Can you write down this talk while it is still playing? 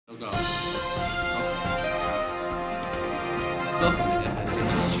Welcome to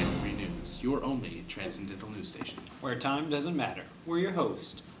FSH's Channel 3 News, your only transcendental news station. Where time doesn't matter. We're your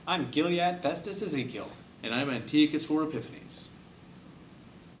host. I'm Gilead Festus Ezekiel. And I'm Antiochus for Epiphanes.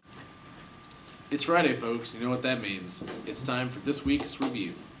 It's Friday, folks. You know what that means. It's time for this week's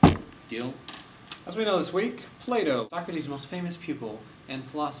review. Gil? As we know this week, Plato, Socrates' most famous pupil and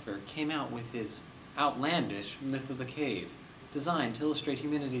philosopher, came out with his outlandish myth of the cave, designed to illustrate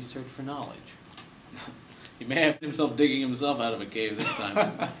humanity's search for knowledge. He may have himself digging himself out of a cave this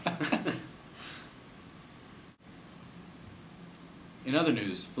time. In other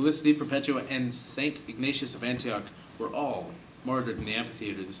news, Felicity, Perpetua, and Saint Ignatius of Antioch were all martyred in the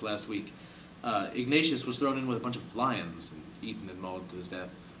amphitheater this last week. Ignatius was thrown in with a bunch of lions and eaten and mauled to his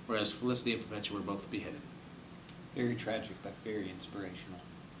death, whereas Felicity and Perpetua were both beheaded. Very tragic, but very inspirational.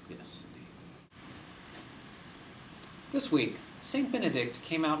 Yes, indeed. This week, Saint Benedict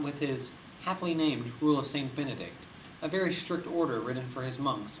came out with his happily named Rule of Saint Benedict, a very strict order written for his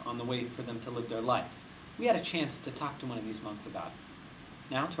monks on the way for them to live their life. We had a chance to talk to one of these monks about it.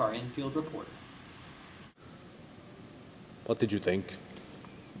 Now to our in-field reporter. What did you think?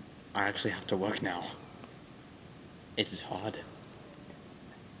 I actually have to work now. It is hard.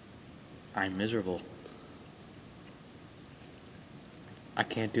 I'm miserable. I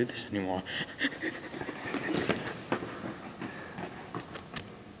can't do this anymore.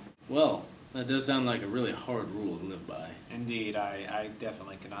 Well, that does sound like a really hard rule to live by. Indeed, I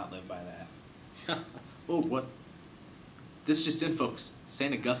definitely cannot live by that. Oh, what? This just in, folks.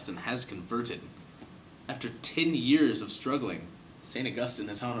 St. Augustine has converted. After 10 years of struggling, St. Augustine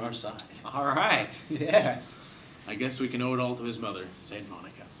is on our side. All right, yes. I guess we can owe it all to his mother, St.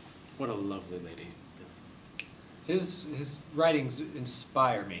 Monica. What a lovely lady. His writings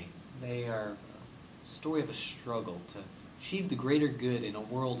inspire me. They are a story of a struggle to achieve the greater good in a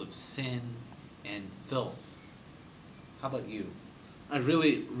world of sin and filth. How about you? I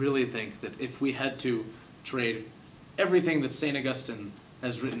really, really think that if we had to trade everything that St. Augustine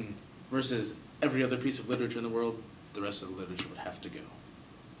has written versus every other piece of literature in the world, the rest of the literature would have to go.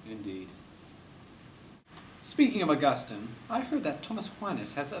 Indeed. Speaking of Augustine, I heard that Thomas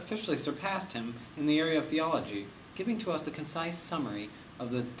Aquinas has officially surpassed him in the area of theology, giving to us the concise summary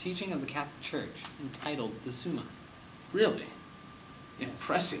of the teaching of the Catholic Church, entitled the Summa. Really? Yes.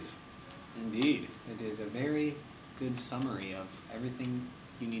 Impressive. Indeed. It is a very good summary of everything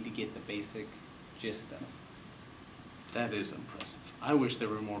you need to get the basic gist of. That is impressive. I wish there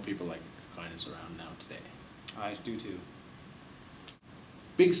were more people like Aquinas around now today. I do too.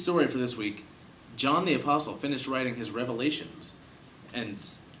 Big story for this week. John the Apostle finished writing his Revelations, and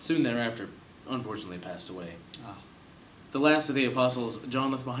soon thereafter, unfortunately, passed away. Ah. The last of the apostles,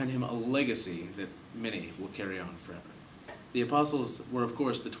 John left behind him a legacy that many will carry on forever. The apostles were, of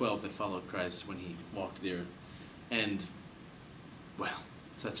course, the 12 that followed Christ when he walked the earth, and, well,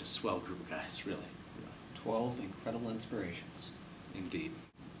 such a swell group of guys, really. 12 incredible inspirations. Indeed.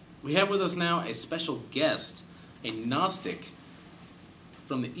 We have with us now a special guest, a Gnostic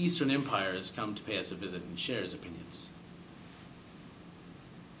from the Eastern Empire has come to pay us a visit and share his opinions.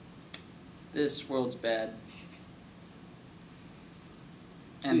 This world's bad.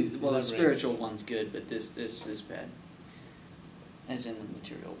 And, Please well, the elaborate. spiritual one's good, but this is bad. As in the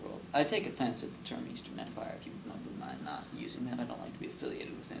material world. I take offense at the term Eastern Empire, if you wouldn't mind not using that. I don't like to be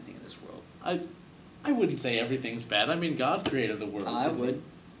affiliated with anything in this world. I wouldn't say everything's bad. I mean, God created the world. I didn't he? would.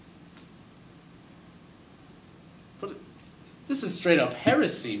 But this is straight up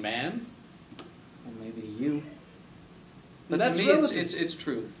heresy, man. Well, maybe you. But That's to me, relative. it's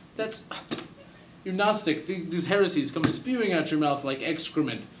truth. That's... You're Gnostic. These heresies come spewing out your mouth like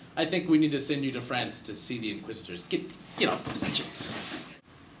excrement. I think we need to send you to France to see the Inquisitors. Get off this shit.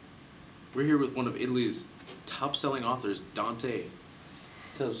 We're here with one of Italy's top-selling authors, Dante.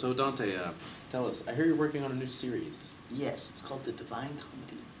 So Dante, tell us. I hear you're working on a new series. Yes, it's called The Divine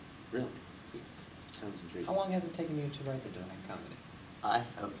Comedy. Really? Yes. Sounds intriguing. How long has it taken you to write the Divine Comedy? I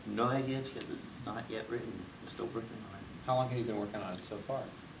have no idea because it's not yet written. I'm still working on it. How long have you been working on it so far?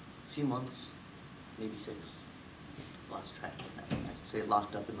 A few months, maybe 6. Lost track of that. I stay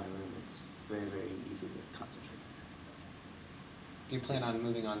locked up in my room. It's very, very easy to concentrate. Do you plan on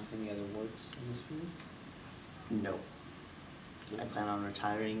moving on to any other works in this field? No. I plan on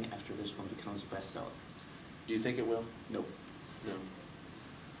retiring after this one becomes a bestseller. Do you think it will? Nope. No.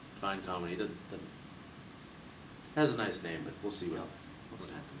 Divine Comedy doesn't has a nice name, but we'll see what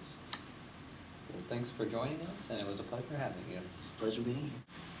happens. Well, thanks for joining us, and it was a pleasure having you. It's a pleasure being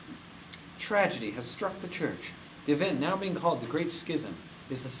here. Tragedy has struck the Church. The event now being called the Great Schism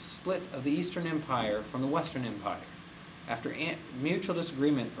is the split of the Eastern Empire from the Western Empire. After mutual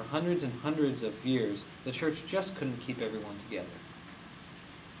disagreement for hundreds and hundreds of years, the church just couldn't keep everyone together.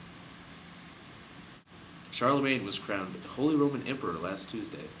 Charlemagne was crowned Holy Roman Emperor last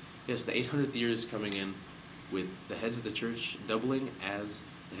Tuesday. Yes, the 800th year is coming in with the heads of the church doubling as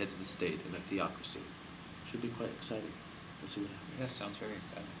the heads of the state in a theocracy. Should be quite exciting. We'll see what happens. Yes, sounds very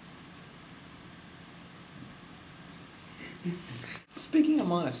exciting. Speaking of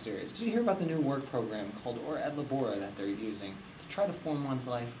monasteries, did you hear about the new work program called Or et Labora that they're using to try to form one's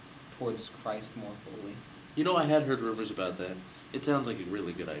life towards Christ more fully? You know, I had heard rumors about that. It sounds like a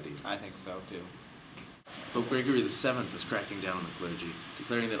really good idea. I think so, too. Pope Gregory VII is cracking down on the clergy,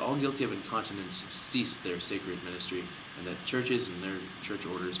 declaring that all guilty of incontinence should cease their sacred ministry, and that churches and their church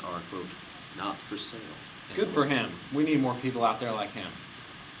orders are, quote, not for sale. Good for him. We need more people out there like him.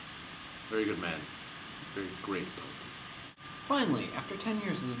 Very good man. Very great Pope. Finally, after 10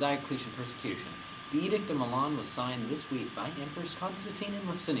 years of the Diocletian persecution, the Edict of Milan was signed this week by Emperors Constantine and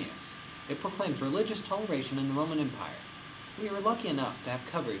Licinius. It proclaims religious toleration in the Roman Empire. We were lucky enough to have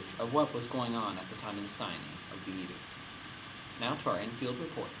coverage of what was going on at the time of the signing of the edict. Now to our in-field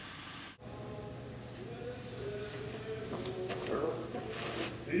report.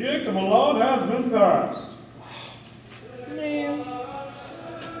 The Edict of Milan has been passed.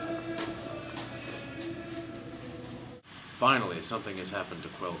 Finally, something has happened to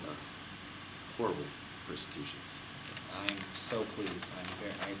quell the horrible persecutions. I'm so pleased.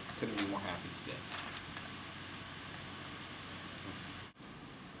 I couldn't be more happy today.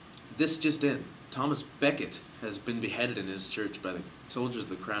 This just in. Thomas Becket has been beheaded in his church by the soldiers of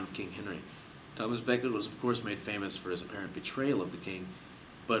the crown of King Henry. Thomas Becket was, of course, made famous for his apparent betrayal of the king,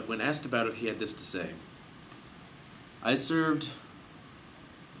 but when asked about it, he had this to say. I served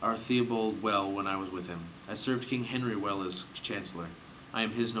our Theobald well when I was with him. I served King Henry well as chancellor. I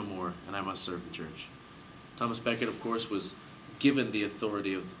am his no more, and I must serve the church. Thomas Becket, of course, was given the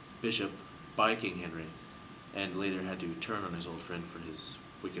authority of bishop by King Henry, and later had to turn on his old friend for his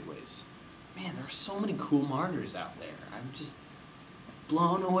wicked ways. Man, there are so many cool martyrs out there. I'm just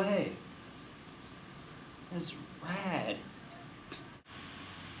blown away. That's rad.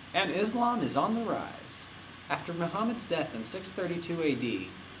 And Islam is on the rise. After Muhammad's death in 632 AD,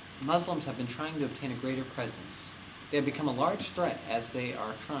 Muslims have been trying to obtain a greater presence. They have become a large threat as they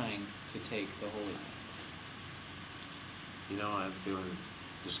are trying to take the Holy Land. You know, I have a feeling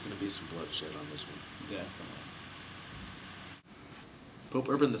there's going to be some bloodshed on this one. Definitely. Pope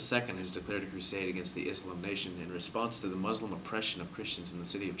Urban II has declared a crusade against the Islam nation in response to the Muslim oppression of Christians in the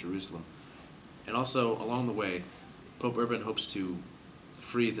city of Jerusalem. And also, along the way, Pope Urban hopes to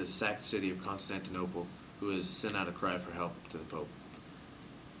free the sacked city of Constantinople, who has sent out a cry for help to the Pope.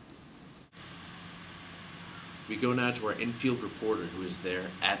 We go now to our in-field reporter who is there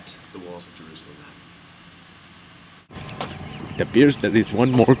at the walls of Jerusalem now. It appears that there is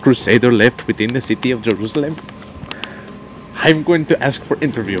one more crusader left within the city of Jerusalem. I'm going to ask for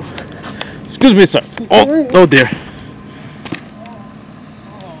interview. Excuse me, sir. Oh dear.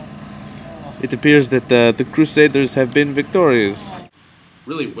 It appears that the crusaders have been victorious.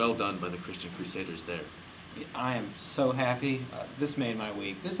 Really well done by the Christian crusaders there. I am so happy. This made my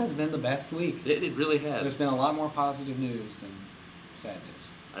week. This has been the best week. It really There's has. been a lot more positive news than sad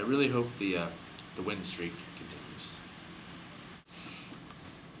news. I really hope the win streak continues.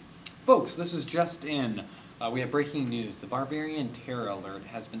 Folks, this is just in. We have breaking news. The Barbarian Terror Alert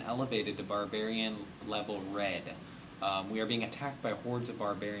has been elevated to Barbarian Level Red. We are being attacked by hordes of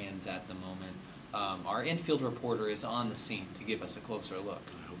barbarians at the moment. Our infield reporter is on the scene to give us a closer look.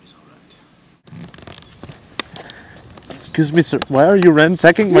 I hope he's alright. Excuse me, sir. Why are you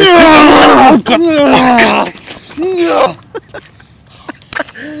ransacking my city? Oh, God.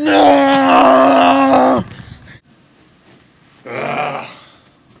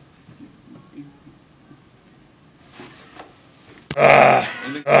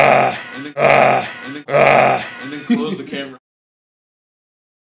 And then close the camera.